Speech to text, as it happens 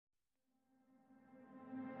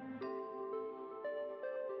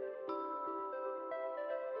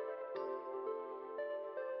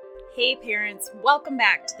Hey parents, welcome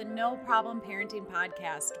back to the No Problem Parenting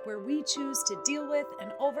Podcast, where we choose to deal with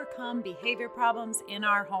and overcome behavior problems in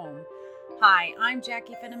our home. Hi, I'm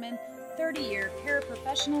Jackie Finneman, 30-year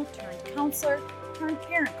paraprofessional turned counselor turned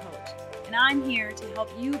parent coach, and I'm here to help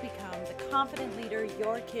you become the confident leader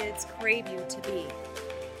your kids crave you to be.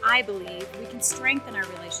 I believe we can strengthen our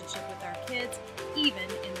relationship with our kids even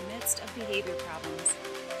in the midst of behavior problems.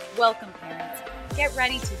 Welcome parents. Get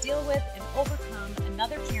ready to deal with and overcome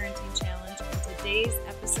another parenting challenge in today's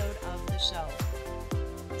episode of the show.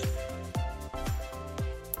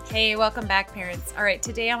 Hey, welcome back parents. All right,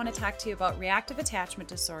 today I want to talk to you about reactive attachment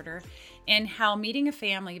disorder and how meeting a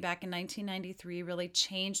family back in 1993 really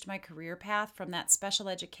changed my career path from that special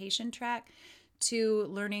education track to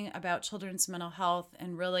learning about children's mental health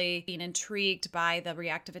and really being intrigued by the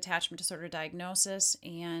reactive attachment disorder diagnosis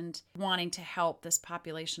and wanting to help this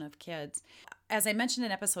population of kids. As I mentioned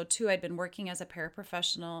in episode 2, I'd been working as a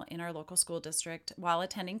paraprofessional in our local school district while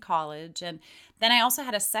attending college. And then I also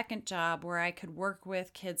had a second job where I could work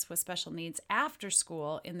with kids with special needs after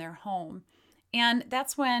school in their home. And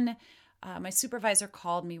that's when my supervisor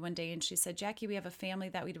called me one day and she said, Jackie, we have a family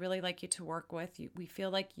that we'd really like you to work with. We feel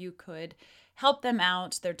like you could help them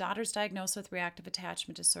out. Their daughter's diagnosed with reactive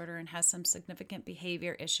attachment disorder and has some significant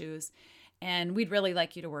behavior issues. And we'd really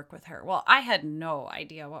like you to work with her. Well, I had no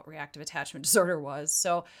idea what reactive attachment disorder was.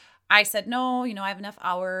 So I said, no, I have enough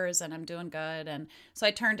hours and I'm doing good. And so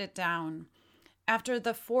I turned it down. After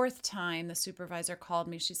the fourth time the supervisor called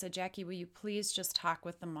me, she said, Jackie, will you please just talk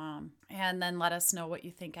with the mom and then let us know what you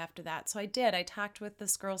think after that? So I did. I talked with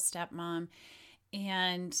this girl's stepmom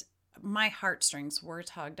and my heartstrings were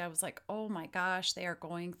tugged. I was like, oh my gosh, they are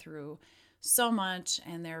going through so much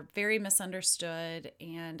and they're very misunderstood.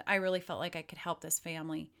 And I really felt like I could help this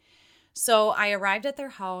family. So I arrived at their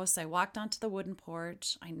house. I walked onto the wooden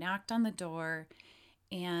porch. I knocked on the door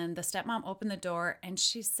and the stepmom opened the door and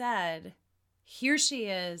she said, here she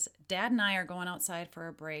is. Dad and I are going outside for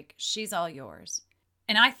a break. She's all yours.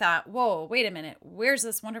 And I thought, whoa, wait a minute. Where's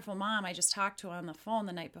this wonderful mom I just talked to on the phone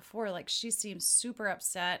the night before? Like, she seems super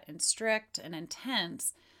upset and strict and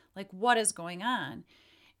intense. Like, what is going on?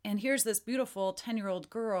 And here's this beautiful 10-year-old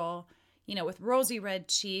girl, with rosy red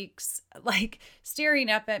cheeks, like staring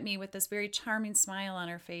up at me with this very charming smile on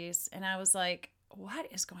her face. And I was like,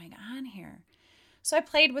 what is going on here? So I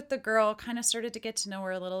played with the girl, kind of started to get to know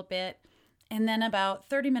her a little bit. And then about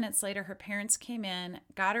 30 minutes later, her parents came in,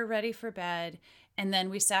 got her ready for bed, and then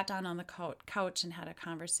we sat down on the couch and had a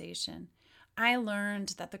conversation. I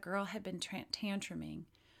learned that the girl had been tantruming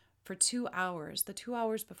for 2 hours, the 2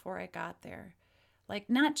 hours before I got there. Like,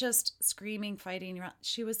 not just screaming, fighting,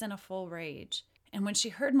 she was in a full rage. And when she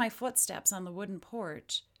heard my footsteps on the wooden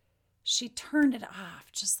porch, she turned it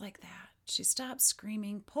off just like that. She stopped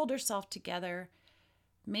screaming, pulled herself together.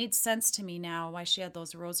 Made sense to me now why she had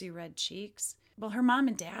those rosy red cheeks. Well, her mom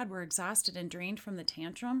and dad were exhausted and drained from the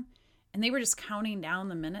tantrum, and they were just counting down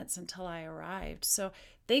the minutes until I arrived. So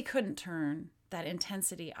they couldn't turn that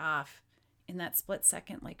intensity off in that split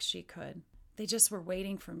second like she could. They just were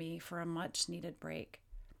waiting for me for a much needed break.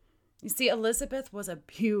 You see, Elizabeth was a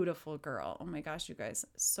beautiful girl. Oh my gosh, you guys,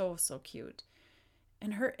 so cute.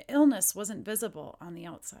 And her illness wasn't visible on the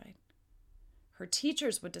outside. Her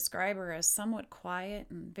teachers would describe her as somewhat quiet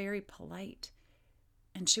and very polite,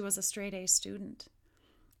 and she was a straight A student.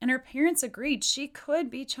 And her parents agreed she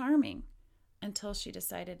could be charming until she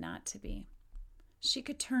decided not to be. She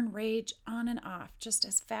could turn rage on and off just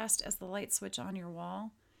as fast as the light switch on your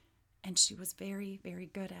wall, and she was very, very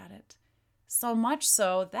good at it. So much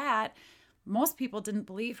so that most people didn't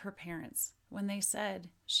believe her parents when they said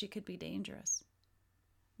she could be dangerous.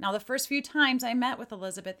 Now, the first few times I met with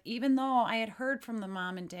Elizabeth, even though I had heard from the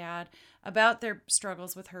mom and dad about their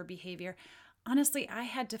struggles with her behavior, honestly, I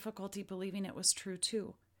had difficulty believing it was true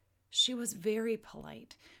too. She was very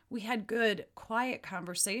polite. We had good, quiet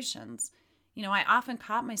conversations. I often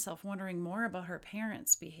caught myself wondering more about her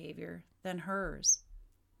parents' behavior than hers.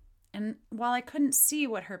 And while I couldn't see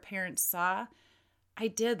what her parents saw, I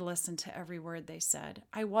did listen to every word they said.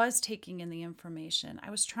 I was taking in the information. I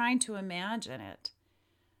was trying to imagine it.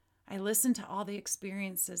 I listened to all the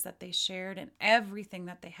experiences that they shared and everything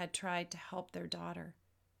that they had tried to help their daughter.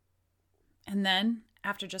 And then,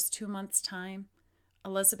 after just 2 months' time,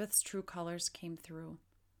 Elizabeth's true colors came through.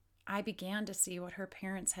 I began to see what her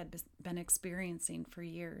parents had been experiencing for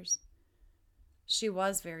years. She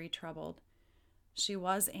was very troubled. She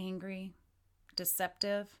was angry,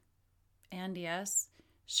 deceptive, and yes,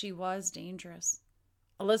 she was dangerous.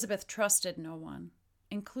 Elizabeth trusted no one,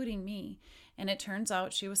 including me, and it turns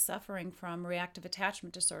out she was suffering from reactive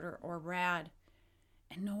attachment disorder, or RAD,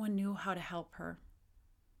 and no one knew how to help her.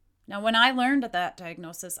 Now, when I learned of that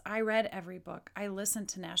diagnosis, I read every book. I listened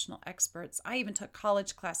to national experts. I even took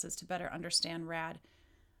college classes to better understand RAD.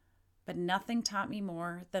 But nothing taught me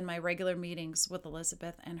more than my regular meetings with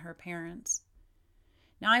Elizabeth and her parents.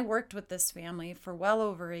 Now, I worked with this family for well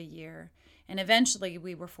over a year, and eventually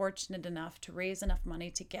we were fortunate enough to raise enough money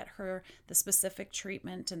to get her the specific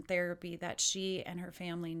treatment and therapy that she and her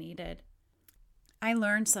family needed. I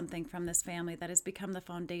learned something from this family that has become the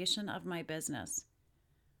foundation of my business.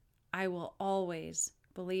 I will always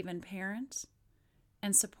believe in parents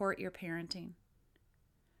and support your parenting.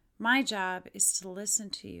 My job is to listen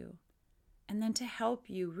to you and then to help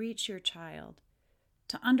you reach your child,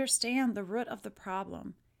 to understand the root of the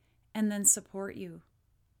problem, and then support you.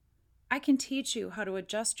 I can teach you how to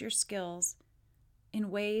adjust your skills in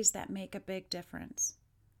ways that make a big difference.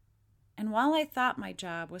 And while I thought my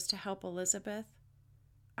job was to help Elizabeth,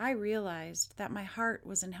 I realized that my heart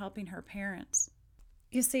was in helping her parents.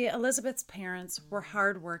 You see, Elizabeth's parents were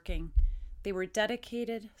hardworking. They were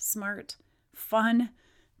dedicated, smart, fun,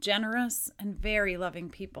 generous, and very loving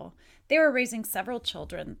people. They were raising several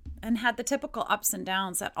children and had the typical ups and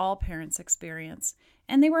downs that all parents experience,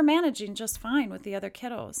 and they were managing just fine with the other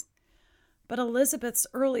kiddos. But Elizabeth's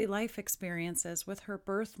early life experiences with her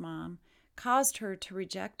birth mom caused her to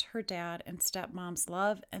reject her dad and stepmom's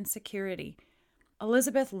love and security.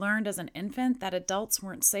 Elizabeth learned as an infant that adults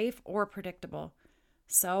weren't safe or predictable.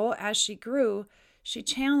 So, as she grew, she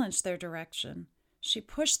challenged their direction. She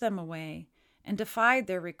pushed them away and defied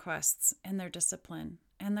their requests and their discipline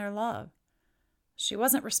and their love. She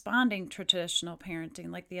wasn't responding to traditional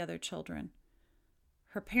parenting like the other children.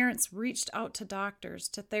 Her parents reached out to doctors,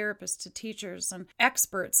 to therapists, to teachers, and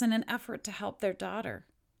experts in an effort to help their daughter.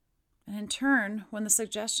 And in turn, when the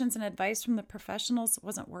suggestions and advice from the professionals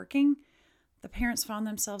wasn't working, the parents found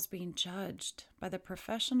themselves being judged by the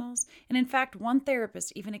professionals. And in fact, one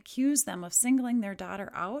therapist even accused them of singling their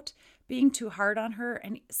daughter out, being too hard on her,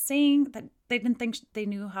 and saying that they didn't think they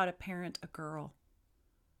knew how to parent a girl.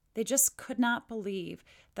 They just could not believe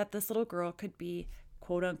that this little girl could be,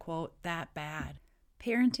 quote unquote, that bad.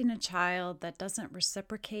 Parenting a child that doesn't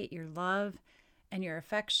reciprocate your love and your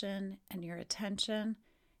affection and your attention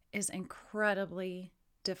is incredibly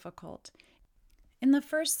difficult. In the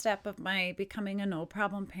first step of my Becoming a No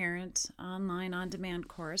Problem Parent online on-demand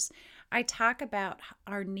course, I talk about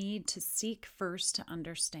our need to seek first to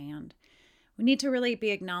understand. We need to really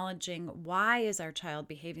be acknowledging, why is our child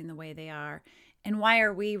behaving the way they are, and why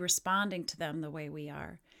are we responding to them the way we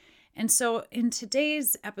are? And so in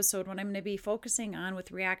today's episode, what I'm going to be focusing on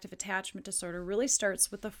with reactive attachment disorder really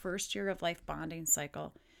starts with the first year of life bonding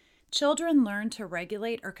cycle. Children learn to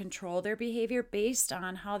regulate or control their behavior based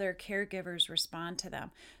on how their caregivers respond to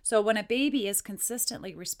them. So when a baby is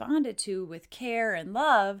consistently responded to with care and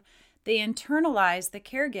love, they internalize the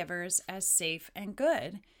caregivers as safe and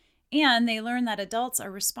good. And they learn that adults are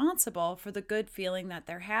responsible for the good feeling that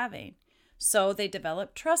they're having. So they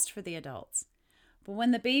develop trust for the adults. But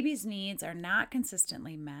when the baby's needs are not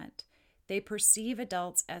consistently met, they perceive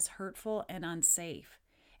adults as hurtful and unsafe.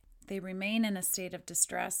 They remain in a state of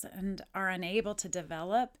distress and are unable to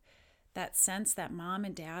develop that sense that mom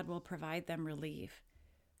and dad will provide them relief.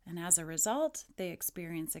 And as a result, they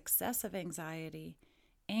experience excessive anxiety,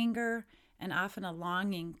 anger, and often a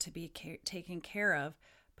longing to be taken care of,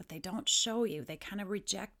 but they don't show you. They kind of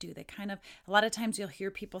reject you. A lot of times you'll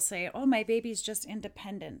hear people say, oh, my baby's just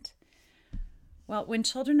independent. Well, when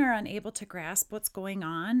children are unable to grasp what's going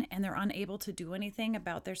on and they're unable to do anything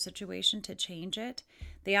about their situation to change it,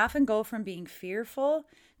 they often go from being fearful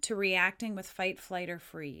to reacting with fight, flight, or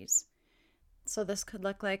freeze. So this could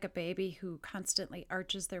look like a baby who constantly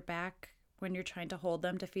arches their back when you're trying to hold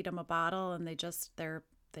them to feed them a bottle, and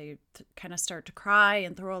they kind of start to cry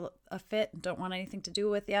and throw a fit and don't want anything to do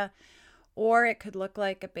with you. Or it could look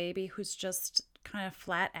like a baby who's just kind of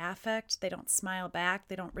flat affect. They don't smile back.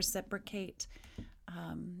 They don't reciprocate,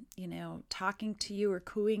 talking to you or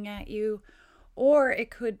cooing at you. Or it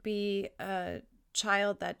could be a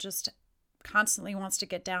child that just constantly wants to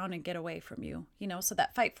get down and get away from you, so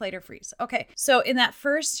that fight, flight, or freeze. Okay, so in that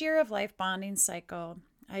first year of life bonding cycle,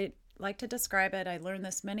 I like to describe it. I learned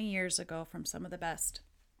this many years ago from some of the best.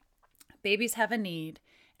 Babies have a need.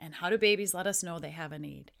 And how do babies let us know they have a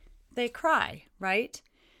need? They cry, right?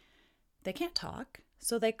 They can't talk,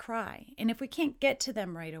 so they cry. And if we can't get to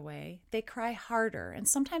them right away, they cry harder. And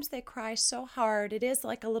sometimes they cry so hard, it is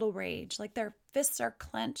like a little rage, like their fists are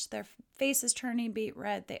clenched, their face is turning beet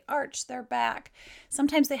red, they arch their back.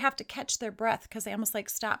 Sometimes they have to catch their breath because they almost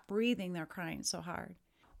stop breathing, they're crying so hard.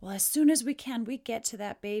 Well, as soon as we can, we get to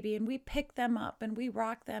that baby and we pick them up and we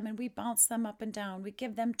rock them and we bounce them up and down. We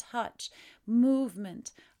give them touch,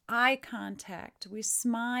 movement, eye contact. We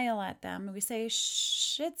smile at them. We say,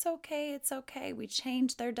 shh, it's okay, it's okay. We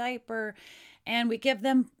change their diaper and we give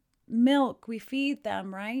them milk. We feed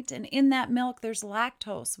them, right? And in that milk, there's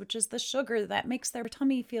lactose, which is the sugar that makes their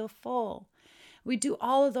tummy feel full. We do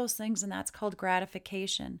all of those things, and that's called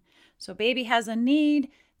gratification. So baby has a need.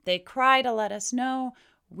 They cry to let us know.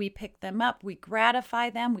 We pick them up. We gratify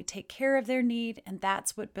them. We take care of their need, and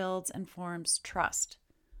that's what builds and forms trust.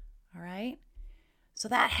 All right? So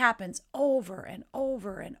that happens over and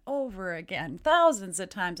over and over again, thousands of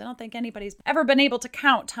times. I don't think anybody's ever been able to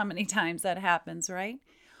count how many times that happens, right?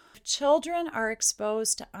 If children are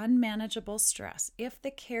exposed to unmanageable stress, if the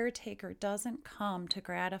caretaker doesn't come to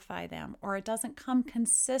gratify them, or it doesn't come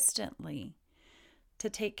consistently to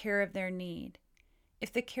take care of their need,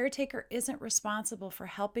 if the caretaker isn't responsible for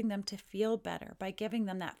helping them to feel better by giving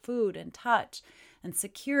them that food and touch and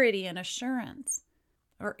security and assurance,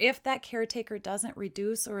 or if that caretaker doesn't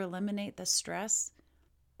reduce or eliminate the stress,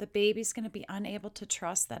 the baby's going to be unable to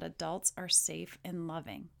trust that adults are safe and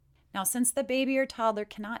loving. Now, since the baby or toddler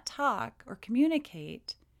cannot talk or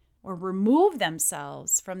communicate or remove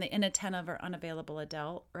themselves from the inattentive or unavailable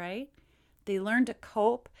adult, right? They learn to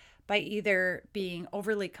cope by either being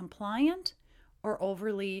overly compliant or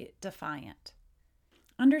overly defiant.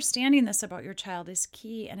 Understanding this about your child is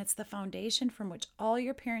key, and it's the foundation from which all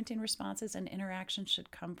your parenting responses and interactions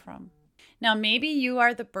should come from. Now, maybe you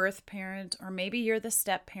are the birth parent, or maybe you're the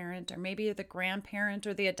step parent, or maybe you're the grandparent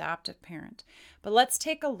or the adoptive parent. But let's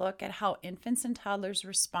take a look at how infants and toddlers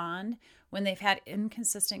respond when they've had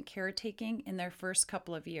inconsistent caretaking in their first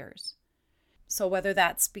couple of years. So whether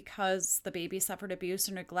that's because the baby suffered abuse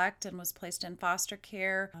or neglect and was placed in foster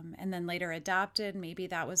care and then later adopted, maybe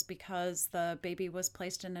that was because the baby was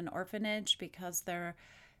placed in an orphanage because their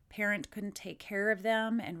parent couldn't take care of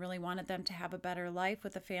them and really wanted them to have a better life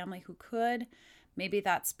with a family who could. Maybe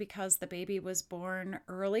that's because the baby was born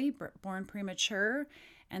early, born premature,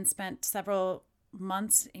 and spent several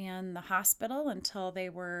months in the hospital until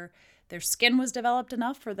their skin was developed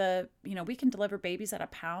enough for we can deliver babies at a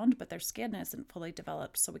pound, but their skin isn't fully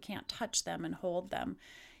developed, so we can't touch them and hold them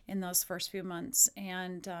in those first few months.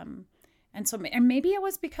 And maybe it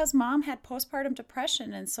was because mom had postpartum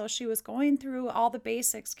depression, and so she was going through all the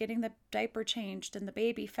basics, getting the diaper changed and the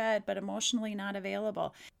baby fed, but emotionally not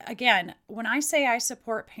available. Again, when I say I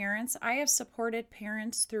support parents, I have supported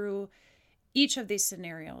parents through each of these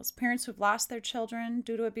scenarios. Parents who've lost their children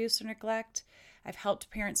due to abuse or neglect. I've helped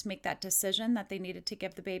parents make that decision that they needed to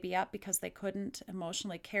give the baby up because they couldn't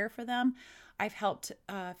emotionally care for them. I've helped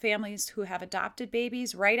families who have adopted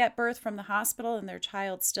babies right at birth from the hospital and their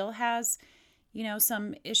child still has,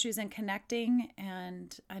 some issues in connecting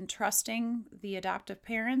and trusting the adoptive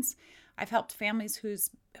parents. I've helped families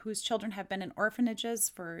whose children have been in orphanages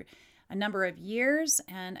for a number of years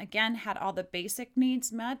and again had all the basic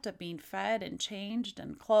needs met of being fed and changed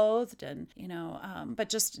and clothed and but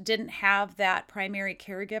just didn't have that primary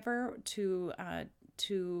caregiver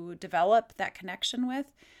to develop that connection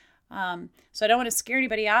with. So I don't want to scare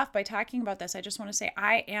anybody off by talking about this. I just want to say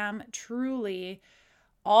I am truly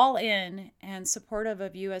all in and supportive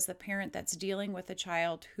of you as the parent that's dealing with a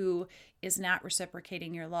child who is not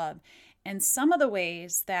reciprocating your love. And some of the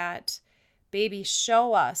ways that babies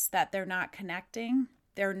show us that they're not connecting,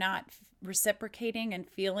 they're not reciprocating and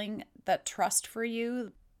feeling that trust for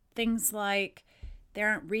you. Things like they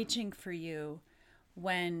aren't reaching for you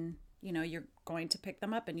when, you're going to pick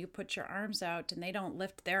them up and you put your arms out and they don't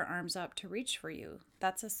lift their arms up to reach for you.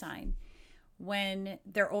 That's a sign. When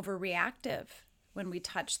they're overreactive when we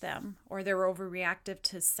touch them, or they're overreactive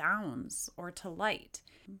to sounds or to light.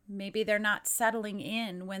 Maybe they're not settling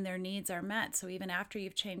in when their needs are met. So even after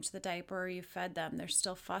you've changed the diaper or you've fed them, they're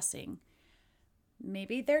still fussing.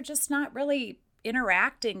 Maybe they're just not really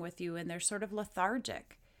interacting with you and they're sort of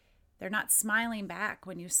lethargic. They're not smiling back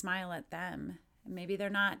when you smile at them. Maybe they're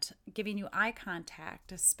not giving you eye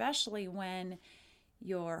contact, especially when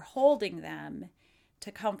you're holding them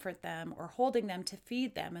to comfort them or holding them to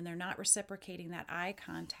feed them and they're not reciprocating that eye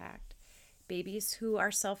contact. Babies who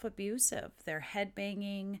are self-abusive, they're head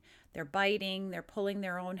banging, they're biting, they're pulling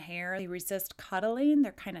their own hair, they resist cuddling,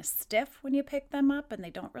 they're kind of stiff when you pick them up and they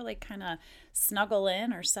don't really kind of snuggle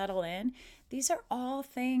in or settle in. These are all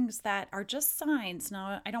things that are just signs.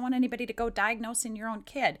 Now, I don't want anybody to go diagnosing your own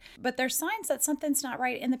kid, but they're signs that something's not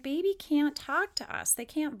right. And the baby can't talk to us. They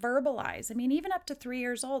can't verbalize. I mean, even up to 3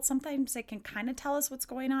 years old, sometimes they can kind of tell us what's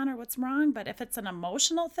going on or what's wrong. But if it's an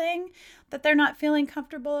emotional thing that they're not feeling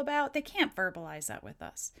comfortable about, they can't verbalize that with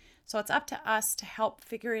us. So it's up to us to help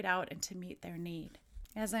figure it out and to meet their need.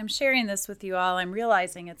 As I'm sharing this with you all, I'm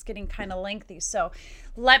realizing it's getting kind of lengthy. So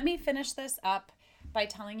let me finish this up by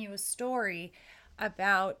telling you a story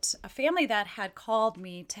about a family that had called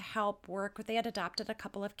me to help work with. They had adopted a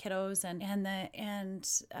couple of kiddos, and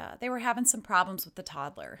they were having some problems with the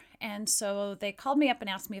toddler. And so they called me up and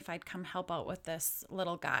asked me if I'd come help out with this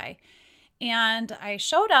little guy. And I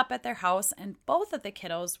showed up at their house, and both of the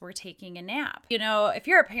kiddos were taking a nap. You know, if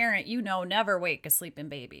you're a parent, you know, never wake a sleeping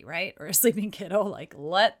baby, right? Or a sleeping kiddo, like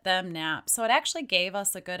let them nap. So it actually gave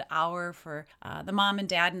us a good hour for the mom and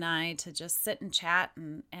dad and I to just sit and chat.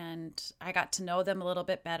 And I got to know them a little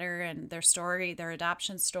bit better and their story, their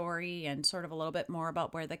adoption story, and sort of a little bit more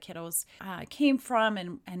about where the kiddos came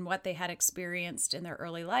from and what they had experienced in their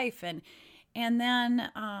early life. And then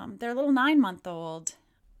their little 9-month-old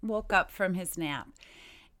woke up from his nap.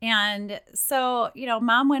 And so, you know,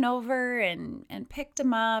 mom went over and picked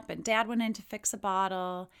him up, and dad went in to fix a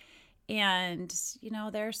bottle. And, you know,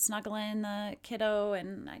 they're snuggling the kiddo,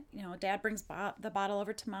 and, you know, dad brings the bottle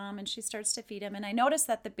over to mom, and she starts to feed him. And I noticed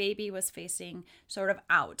that the baby was facing sort of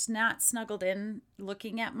out, not snuggled in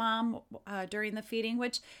looking at mom during the feeding,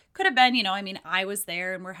 which could have been, you know, I mean, I was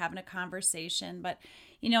there and we're having a conversation, but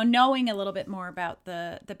you know, knowing a little bit more about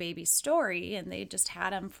the baby's story, and they just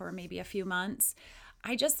had him for maybe a few months,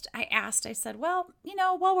 I said, well, you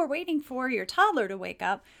know, while we're waiting for your toddler to wake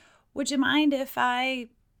up, would you mind if I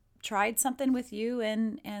tried something with you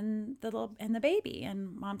and the baby?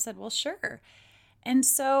 And mom said, well, sure. And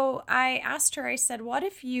so I asked her, I said, what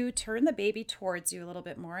if you turn the baby towards you a little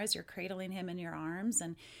bit more as you're cradling him in your arms,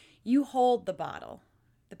 and you hold the bottle?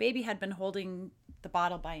 The baby had been holding the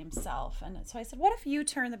bottle by himself. And so I said, what if you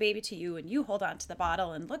turn the baby to you and you hold on to the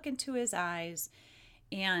bottle and look into his eyes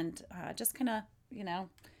and just kind of, you know,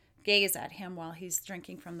 gaze at him while he's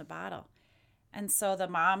drinking from the bottle? And so the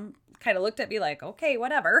mom kind of looked at me like, okay,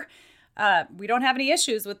 whatever. We don't have any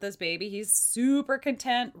issues with this baby. He's super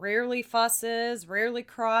content, rarely fusses, rarely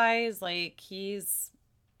cries. Like, he's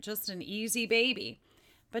just an easy baby.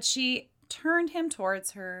 But she turned him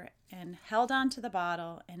towards her and held on to the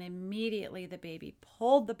bottle, and immediately the baby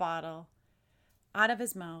pulled the bottle out of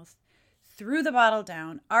his mouth, threw the bottle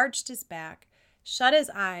down, arched his back, shut his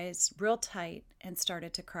eyes real tight, and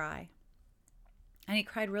started to cry. And he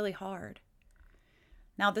cried really hard.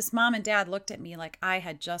 Now, this mom and dad looked at me like I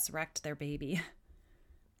had just wrecked their baby.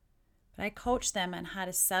 But I coached them on how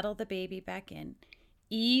to settle the baby back in,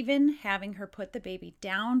 even having her put the baby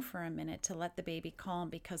down for a minute to let the baby calm,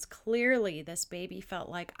 because clearly this baby felt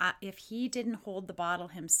like if he didn't hold the bottle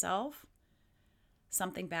himself,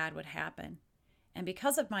 something bad would happen. And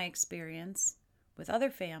because of my experience with other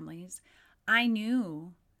families, I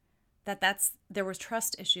knew that there was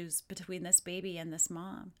trust issues between this baby and this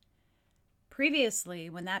mom. Previously,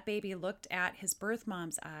 when that baby looked at his birth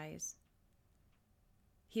mom's eyes,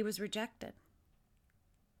 he was rejected.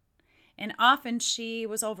 And often she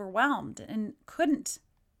was overwhelmed and couldn't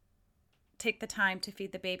take the time to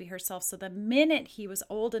feed the baby herself. So the minute he was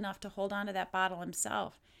old enough to hold on to that bottle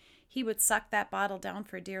himself, he would suck that bottle down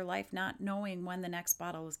for dear life, not knowing when the next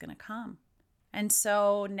bottle was going to come. And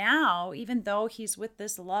so now, even though he's with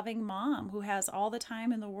this loving mom who has all the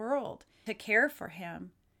time in the world to care for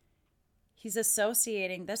him, he's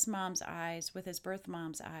associating this mom's eyes with his birth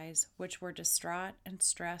mom's eyes, which were distraught and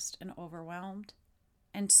stressed and overwhelmed.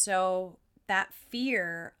 And so that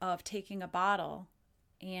fear of taking a bottle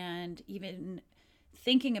and even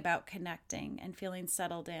thinking about connecting and feeling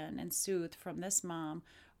settled in and soothed from this mom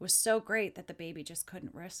was so great that the baby just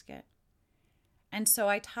couldn't risk it. And so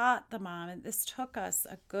I taught the mom, and this took us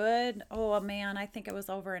a good, I think it was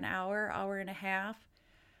over an hour and a half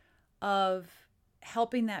of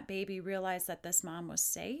helping that baby realize that this mom was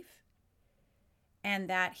safe, and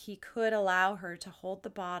that he could allow her to hold the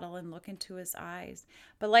bottle and look into his eyes.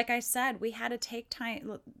 But like I said, we had to take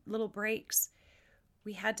time, little breaks.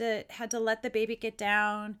 We had to let the baby get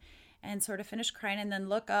down and sort of finish crying, and then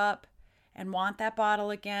look up and want that bottle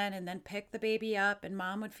again, and then pick the baby up, and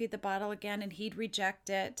mom would feed the bottle again and he'd reject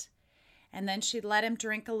it. And then she'd let him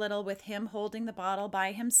drink a little with him holding the bottle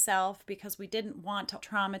by himself, because we didn't want to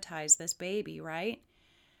traumatize this baby, right?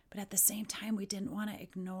 But at the same time, we didn't want to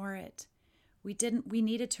ignore it. We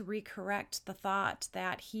needed to recorrect the thought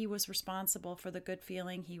that he was responsible for the good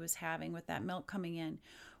feeling he was having with that milk coming in.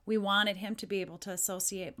 We wanted him to be able to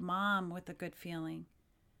associate mom with a good feeling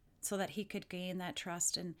so that he could gain that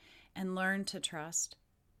trust and learn to trust.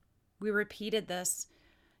 We repeated this,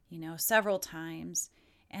 several times.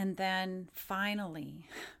 And then finally,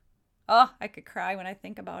 I could cry when I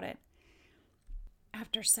think about it.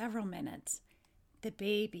 After several minutes, the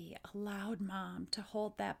baby allowed mom to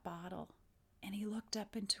hold that bottle. And he looked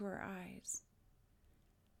up into her eyes,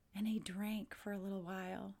 and he drank for a little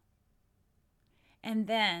while. And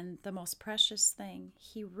then, the most precious thing,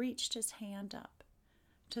 he reached his hand up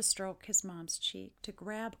to stroke his mom's cheek, to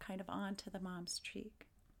grab kind of onto the mom's cheek.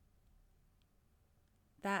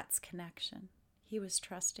 That's connection. He was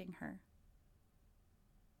trusting her.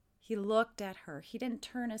 He looked at her. He didn't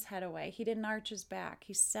turn his head away. He didn't arch his back.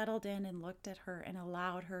 He settled in and looked at her and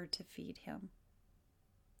allowed her to feed him.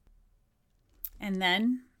 And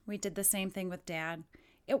then we did the same thing with Dad.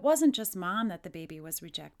 It wasn't just Mom that the baby was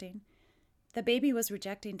rejecting. The baby was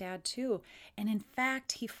rejecting Dad too. And in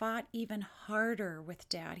fact, he fought even harder with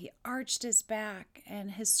Dad. He arched his back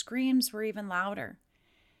and his screams were even louder.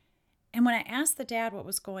 And when I asked the dad what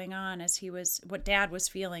was going on what Dad was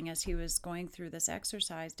feeling as he was going through this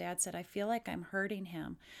exercise, Dad said, I feel like I'm hurting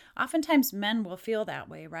him. Oftentimes men will feel that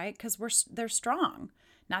way, right? Because they're strong.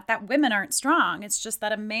 Not that women aren't strong. It's just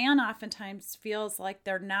that a man oftentimes feels like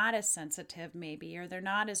they're not as sensitive maybe, or they're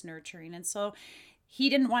not as nurturing. And so he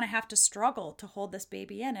didn't want to have to struggle to hold this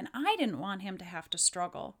baby in. And I didn't want him to have to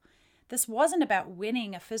struggle. This wasn't about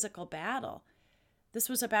winning a physical battle. This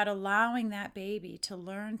was about allowing that baby to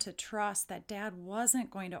learn to trust that Dad wasn't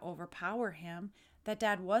going to overpower him, that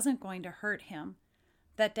Dad wasn't going to hurt him,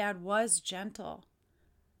 that Dad was gentle,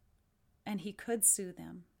 and he could soothe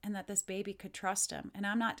him, and that this baby could trust him. And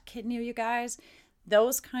I'm not kidding you guys.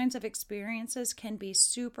 Those kinds of experiences can be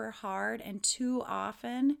super hard, and too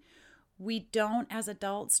often we don't, as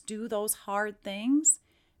adults, do those hard things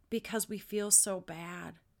because we feel so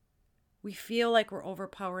bad. We feel like we're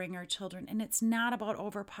overpowering our children, and it's not about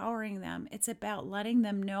overpowering them. It's about letting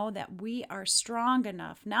them know that we are strong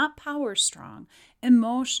enough, not power strong,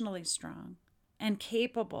 emotionally strong, and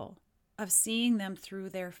capable of seeing them through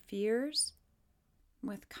their fears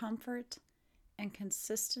with comfort and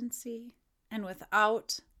consistency, and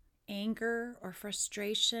without anger or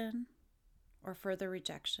frustration or further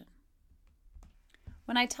rejection.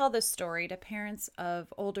 When I tell this story to parents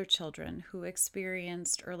of older children who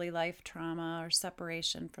experienced early life trauma or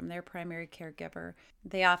separation from their primary caregiver,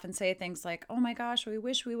 they often say things like, oh my gosh, we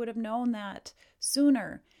wish we would have known that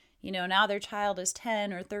sooner. Now their child is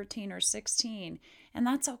 10 or 13 or 16, and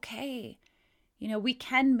that's okay. We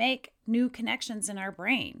can make new connections in our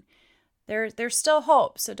brain. There's still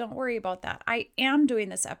hope, so don't worry about that. I am doing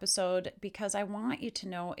this episode because I want you to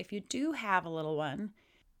know, if you do have a little one,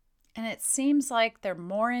 and it seems like they're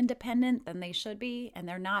more independent than they should be, and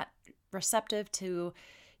they're not receptive to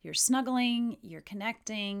your snuggling, your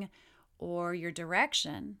connecting, or your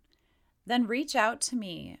direction, then reach out to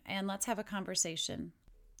me and let's have a conversation.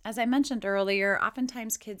 As I mentioned earlier,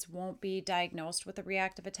 oftentimes kids won't be diagnosed with a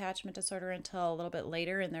reactive attachment disorder until a little bit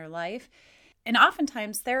later in their life. And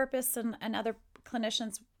oftentimes therapists and other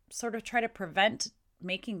clinicians sort of try to prevent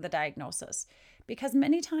making the diagnosis, because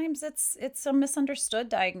many times it's a misunderstood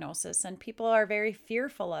diagnosis and people are very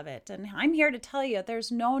fearful of it. And I'm here to tell you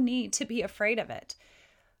there's no need to be afraid of it.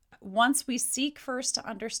 Once we seek first to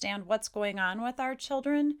understand what's going on with our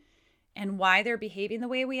children and why they're behaving the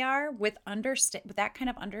way we are, with that kind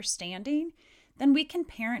of understanding, then we can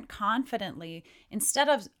parent confidently instead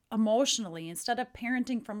of emotionally, instead of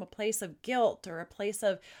parenting from a place of guilt or a place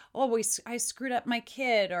of, I screwed up my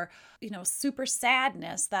kid, or, super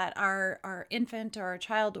sadness that our infant or our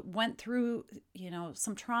child went through,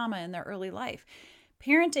 some trauma in their early life.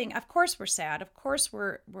 Parenting, of course we're sad. Of course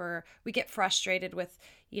we get frustrated with,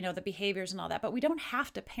 the behaviors and all that, but we don't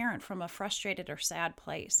have to parent from a frustrated or sad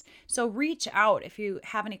place. So reach out if you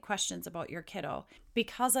have any questions about your kiddo.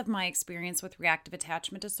 Because of my experience with reactive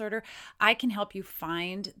attachment disorder, I can help you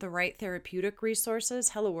find the right therapeutic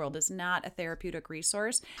resources. Hello World is not a therapeutic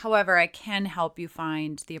resource. However, I can help you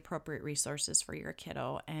find the appropriate resources for your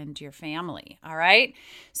kiddo and your family. All right.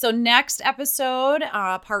 So next episode,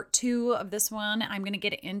 part 2 of this one, I'm going to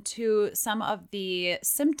get into some of the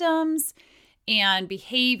symptoms and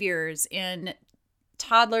behaviors in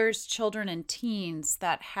toddlers, children, and teens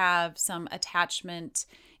that have some attachment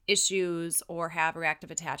issues or have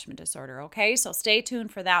reactive attachment disorder. Okay, so stay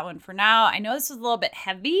tuned for that one. For now, I know this is a little bit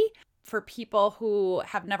heavy for people who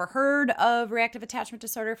have never heard of reactive attachment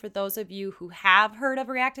disorder. For those of you who have heard of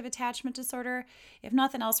reactive attachment disorder, if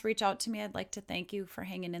nothing else, reach out to me. I'd like to thank you for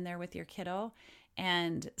hanging in there with your kiddo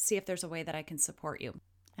and see if there's a way that I can support you.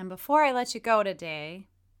 And before I let you go today,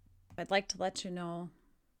 I'd like to let you know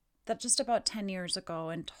that just about 10 years ago,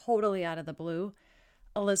 and totally out of the blue,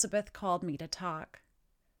 Elizabeth called me to talk.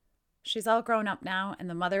 She's all grown up now and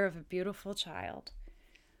the mother of a beautiful child.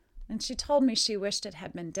 And she told me she wished it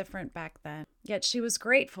had been different back then. Yet she was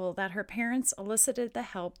grateful that her parents elicited the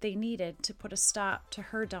help they needed to put a stop to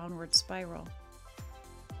her downward spiral.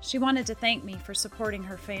 She wanted to thank me for supporting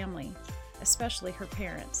her family, especially her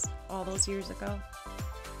parents, all those years ago.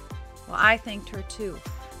 Well, I thanked her too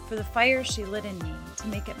for the fire she lit in me to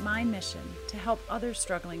make it my mission to help other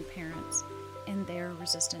struggling parents and their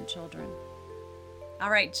resistant children.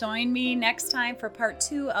 All right, join me next time for part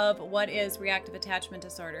 2 of What is Reactive Attachment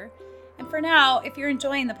Disorder. And for now, if you're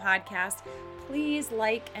enjoying the podcast, please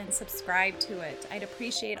like and subscribe to it. I'd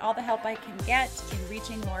appreciate all the help I can get in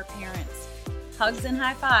reaching more parents. Hugs and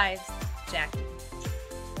high fives, Jackie.